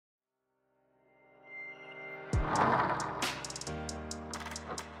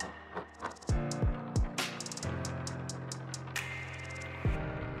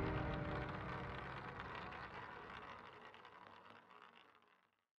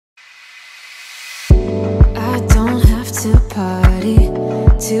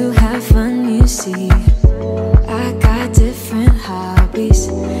to have fun, you see. I got different hobbies,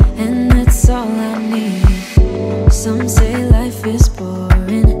 and that's all I need. Some say life is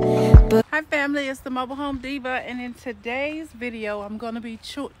boring, but hi family, it's the Mobile Home Diva, and in today's video I'm going to be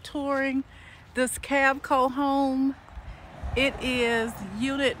touring this KABCO home. It is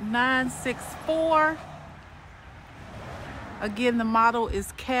unit 964. Again, the model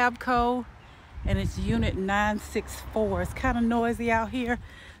is KABCO and it's unit 964. It's kind of noisy out here,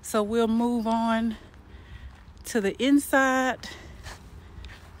 so we'll move on to the inside.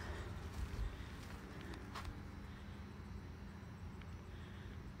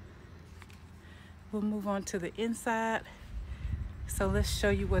 We'll move on to the inside. So let's show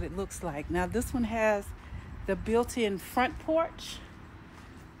you what it looks like. Now this one has the built-in front porch.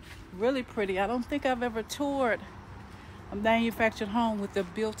 Really pretty. I don't think I've ever toured a manufactured home with a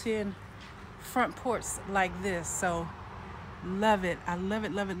built-in front porch like this. So love it. I love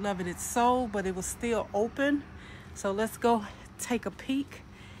it, love it, love it. It's sold, but it was still open. So let's go take a peek.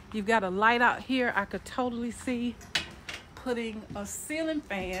 You've got a light out here. I could totally see putting a ceiling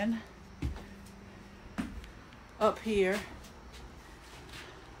fan up here.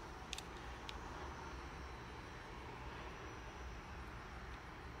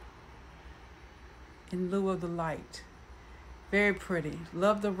 In lieu of the light. Very pretty.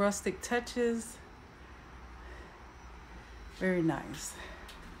 Love the rustic touches. Very nice.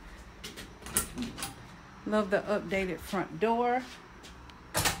 Love the updated front door.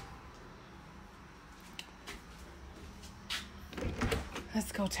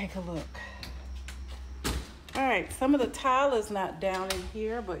 Let's go take a look. All right, some of the tile is not down in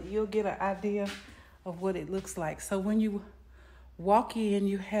here, but you'll get an idea of what it looks like. So when you walk in,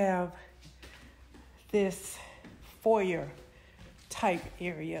 you have this foyer type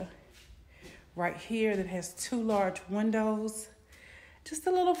area right here that has two large windows. Just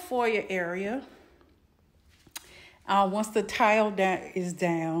a little foyer area. Once the tile is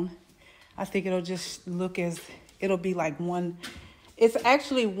down, I think it'll just look as, it'll be like one. It's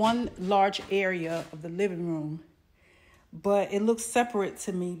actually one large area of the living room, but it looks separate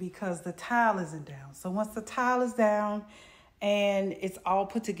to me because the tile isn't down. So once the tile is down and it's all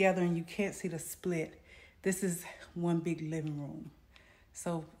put together and you can't see the split, this is one big living room.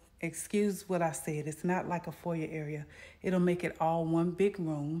 So excuse what I said. It's not like a foyer area. It'll make it all one big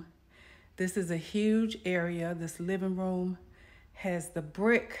room. This is a huge area. This living room has the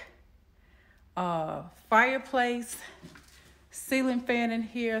brick fireplace, ceiling fan in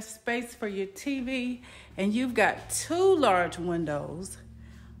here, space for your TV, and you've got two large windows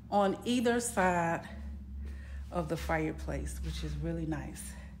on either side of the fireplace, which is really nice.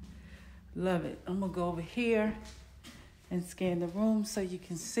 Love it. I'm gonna go over here and scan the room so you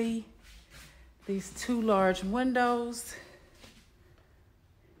can see these two large windows,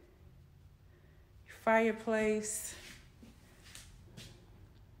 fireplace.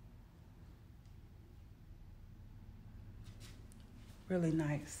 Really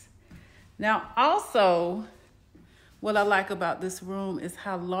nice. Now also, what I like about this room is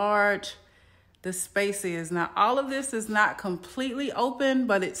how large the space is. Now all of this is not completely open,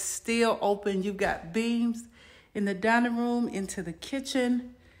 but it's still open. You've got beams in the dining room into the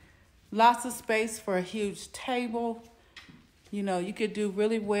kitchen. Lots of space for a huge table. You know, you could do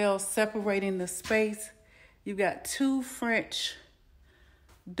really well separating the space. You've got two French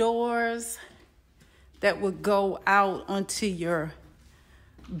doors that would go out onto your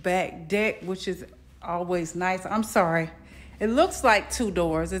back deck, which is always nice. I'm sorry. It looks like two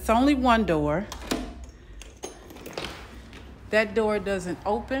doors. It's only one door. That door doesn't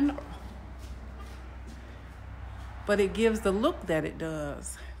open, but it gives the look that it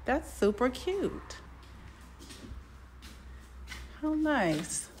does. That's super cute. How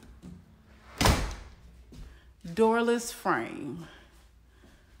nice. Doorless frame.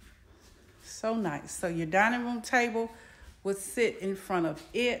 So nice. So your dining room table would sit in front of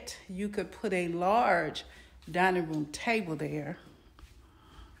it. You could put a large dining room table there.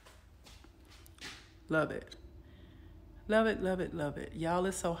 Love it. Love it, love it, love it. Y'all,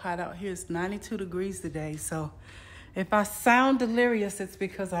 it's so hot out here. It's 92 degrees today. So if I sound delirious, it's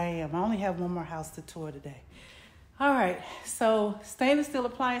because I am. I only have one more house to tour today. All right, so stainless steel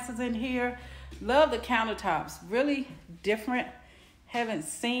appliances in here. Love the countertops, really different. Haven't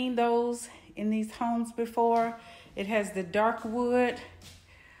seen those in these homes before. It has the dark wood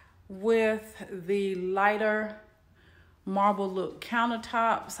with the lighter marble look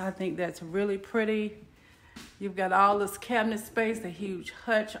countertops. I think that's really pretty. You've got all this cabinet space, a huge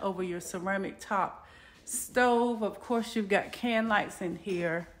hutch over your ceramic top stove. Of course, you've got can lights in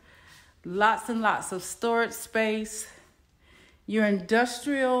here. Lots and lots of storage space. Your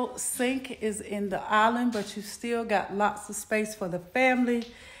industrial sink is in the island, but you still got lots of space for the family.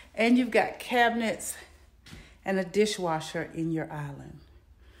 And you've got cabinets and a dishwasher in your island.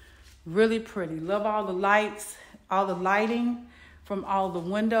 Really pretty. Love all the lights, all the lighting from all the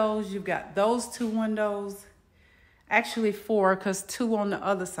windows. You've got those 2 windows. Actually 4, because 2 on the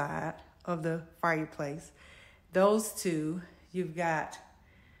other side of the fireplace. Those 2. You've got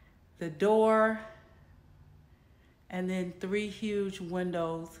the door, and then 3 huge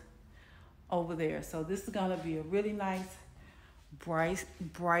windows over there. So this is gonna be a really nice,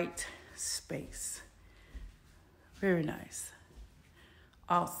 bright space. Very nice.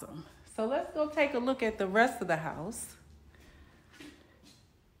 Awesome. So let's go take a look at the rest of the house.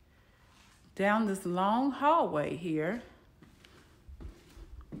 Down this long hallway here.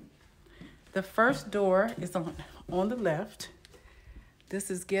 The first door is on the left.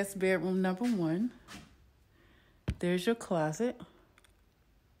 This is guest bedroom number 1. There's your closet.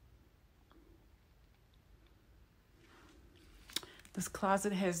 This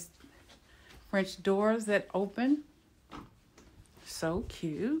closet has French doors that open. So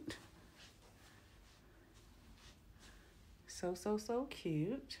cute. So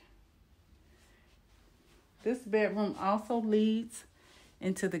cute. This bedroom also leads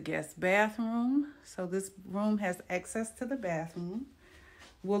into the guest bathroom. So this room has access to the bathroom.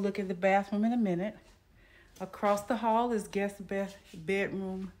 We'll look at the bathroom in a minute. Across the hall is guest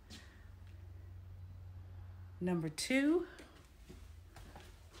bedroom number 2.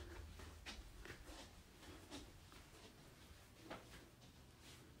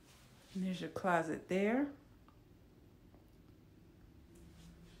 And there's your closet there.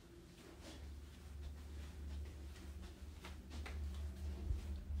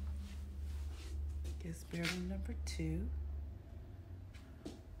 Guest bedroom number 2.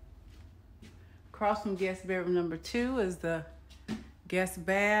 Across from guest bedroom number 2 is the guest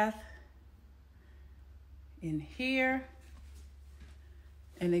bath in here.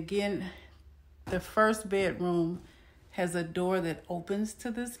 And again, the first bedroom has a door that opens to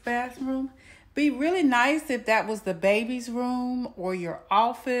this bathroom. Be really nice if that was the baby's room or your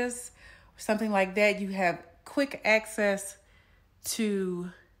office or something like that. You have quick access to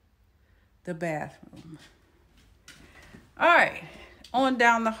the bathroom. All right, on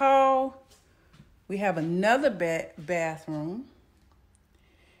down the hall, we have another bathroom.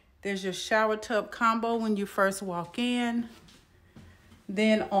 There's your shower tub combo when you first walk in.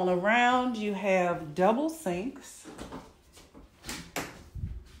 Then on around, you have double sinks,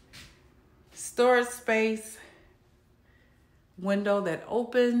 storage space, window that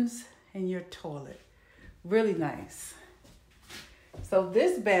opens, and your toilet. Really nice. So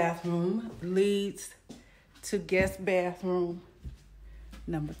this bathroom leads to guest bathroom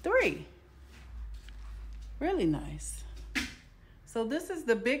number 3. Really nice. So this is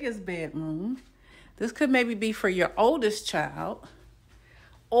the biggest bedroom. This could maybe be for your oldest child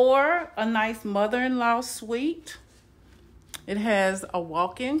or a nice mother-in-law suite. It has a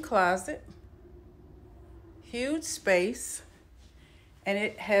walk-in closet, huge space, and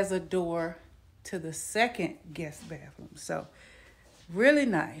it has a door to the second guest bathroom. So really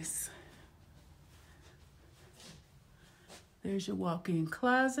nice. There's your walk-in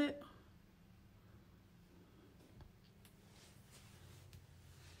closet.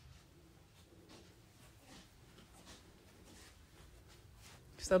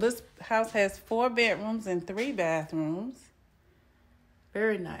 So this house has 4 bedrooms and 3 bathrooms.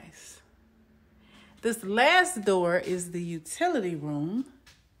 Very nice. This last door is the utility room.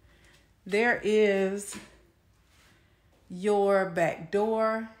 There is your back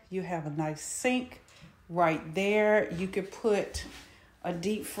door. You have a nice sink right there. You could put a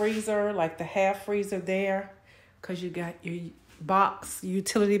deep freezer, like the half freezer there, because you got your box,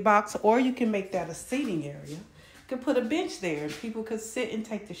 utility box, or you can make that a seating area. You could put a bench there. People could sit and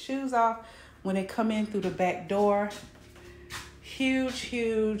take the shoes off when they come in through the back door.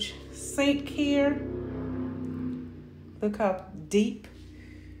 Huge sink here. Look how deep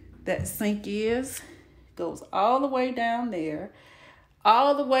that sink is. Goes all the way down there,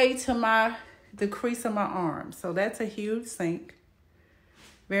 all the way to the crease of my arm. So that's a huge sink.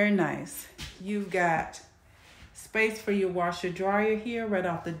 Very nice. You've got space for your washer dryer here right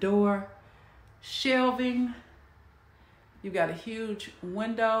off the door. Shelving. You've got a huge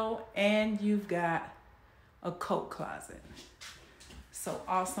window, and you've got a coat closet. So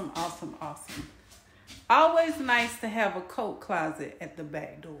awesome. Always nice to have a coat closet at the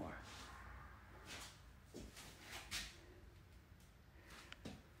back door.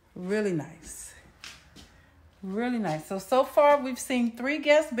 Really nice. Really nice. So far we've seen 3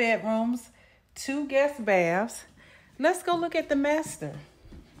 guest bedrooms, 2 guest baths. let's go look at the master.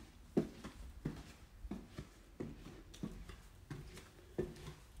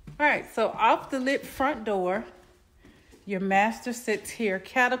 All right, so off the lit front door, your master sits here,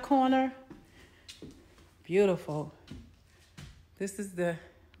 cat corner. Beautiful. This is the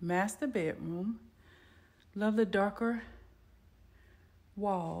master bedroom. Love the darker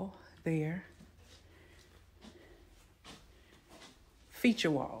wall there.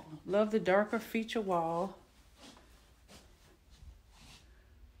 Feature wall. Love the darker feature wall.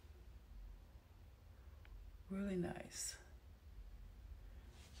 Really nice.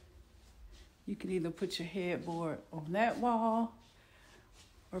 You can either put your headboard on that wall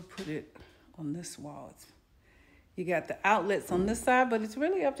or put it on this wall. You got the outlets on this side, but it's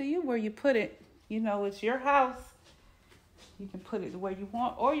really up to you where you put it. You know, it's your house. You can put it the way you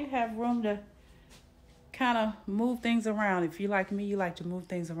want, or you have room to kind of move things around. If you're like me, you like to move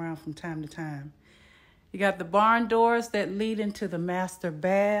things around from time to time. You got the barn doors that lead into the master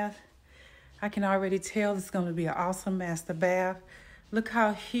bath. I can already tell it's going to be an awesome master bath. Look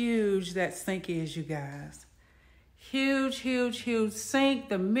how huge that sink is, you guys. Huge, huge, huge sink.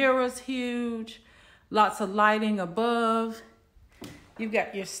 The mirror's huge. Lots of lighting above. You've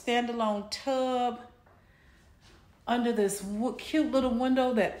got your standalone tub under this cute little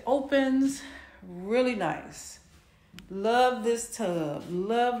window that opens. Really nice. Love this tub.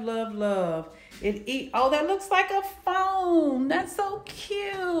 Love, love, love. Oh, that looks like a phone. That's so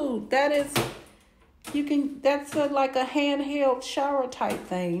cute. That is, that's like a handheld shower type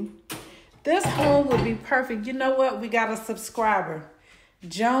thing. This home would be perfect. You know what? We got a subscriber,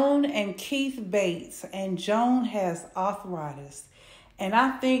 Joan and Keith Bates, and Joan has arthritis. And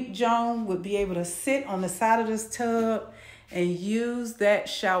I think Joan would be able to sit on the side of this tub and use that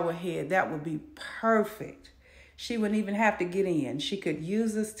shower head. That would be perfect. She wouldn't even have to get in. She could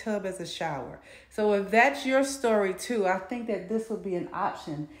use this tub as a shower. So if that's your story too, I think that this would be an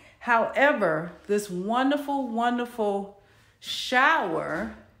option. However, this wonderful, wonderful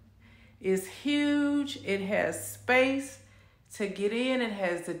shower is huge. It has space to get in. It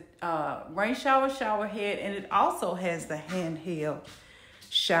has the rain shower head, and it also has the handheld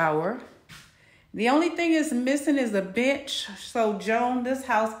shower. The only thing is missing is a bench. So Joan, this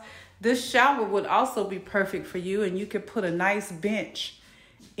shower would also be perfect for you, and you could put a nice bench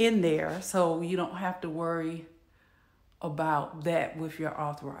in there so you don't have to worry about that with your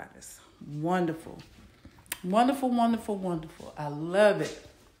arthritis. Wonderful. Wonderful, wonderful, wonderful. I love it.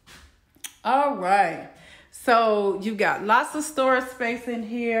 All right. So you've got lots of storage space in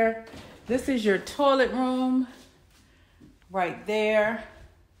here. This is your toilet room right there.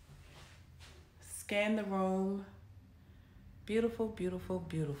 Scan the room. Beautiful, beautiful,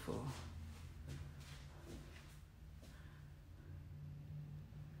 beautiful.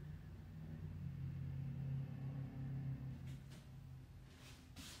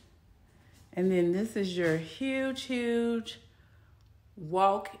 And then this is your huge, huge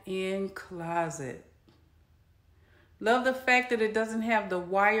walk-in closet. Love the fact that it doesn't have the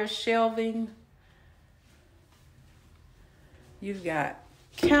wire shelving. You've got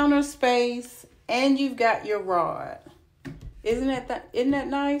counter space and you've got your rod. Isn't that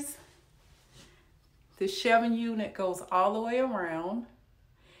nice? The shelving unit goes all the way around.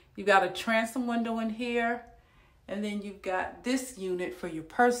 You've got a transom window in here. And then you've got this unit for your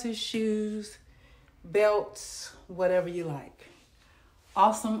purses, shoes, belts, whatever you like.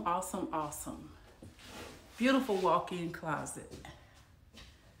 Awesome, awesome, awesome. Beautiful walk-in closet.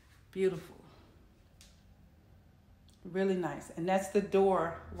 Beautiful. Really nice. And that's the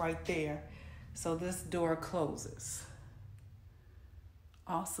door right there. So this door closes.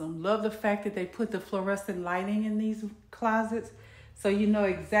 Awesome. Love the fact that they put the fluorescent lighting in these closets, so you know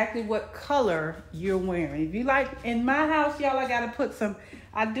exactly what color you're wearing. If you like, in my house, y'all, I got to put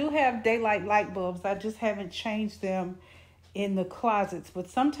I do have daylight light bulbs. I just haven't changed them in the closets. But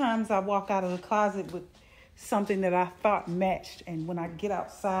sometimes I walk out of the closet with something that I thought matched. And when I get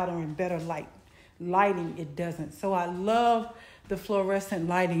outside or in better lighting, it doesn't. So I love the fluorescent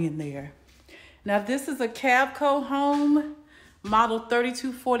lighting in there. Now, this is a KABCO home. Model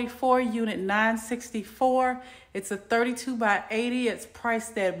 3244, unit 964. It's a 32 by 80. It's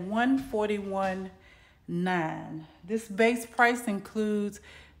priced at $141,900. This base price includes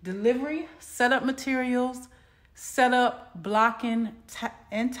delivery, setup materials, setup, blocking,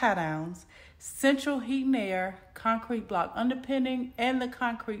 and tie downs, central heat and air, concrete block underpinning, and the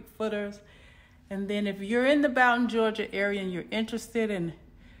concrete footers. And then if you're in the Bowdon, Georgia area and you're interested in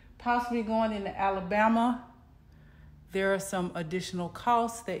possibly going into Alabama, there are some additional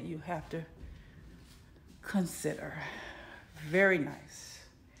costs that you have to consider. Very nice.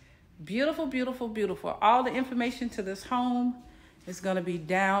 Beautiful, beautiful, beautiful. All the information to this home is going to be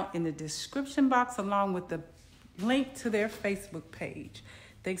down in the description box along with the link to their Facebook page.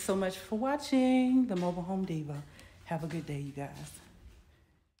 Thanks so much for watching the Mobile Home Diva. Have a good day, you guys.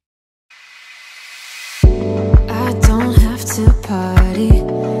 I don't have to party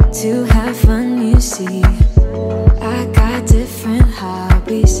to have fun, you see. I got different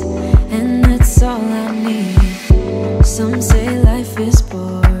hobbies, and that's all I need. Some say life is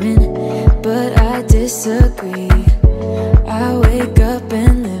boring, but I disagree. I wake up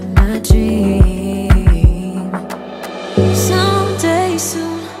and live my dream. Someday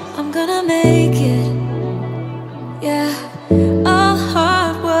soon I'm gonna make it. Yeah, all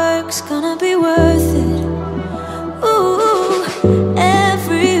hard work's gonna be worth it. Ooh,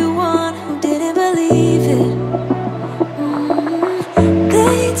 everyone who didn't believe it,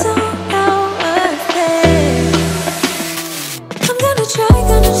 they don't know worth it. I'm gonna try,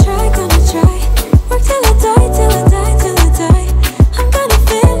 gonna try, gonna try. Work till I die, till I die, till I die. I'm gonna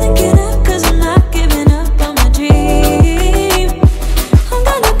fail and get up, cause I'm not giving up on my dream. I'm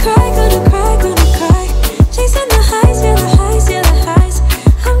gonna cry, gonna cry, gonna cry. Chasing the highs, yeah the highs, yeah the highs.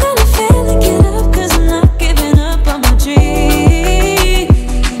 I'm gonna fail and get up, cause I'm not giving up on my dream.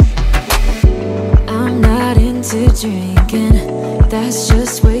 I'm not into drinking, that's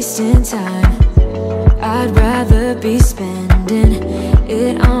just wasting time. I'd rather be spending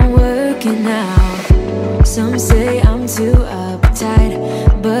it on working out. Some say I'm too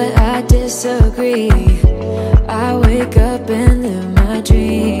uptight, but I disagree. I wake up and live my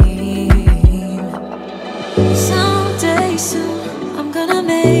dream. Someday soon I'm gonna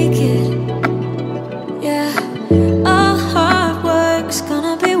make it.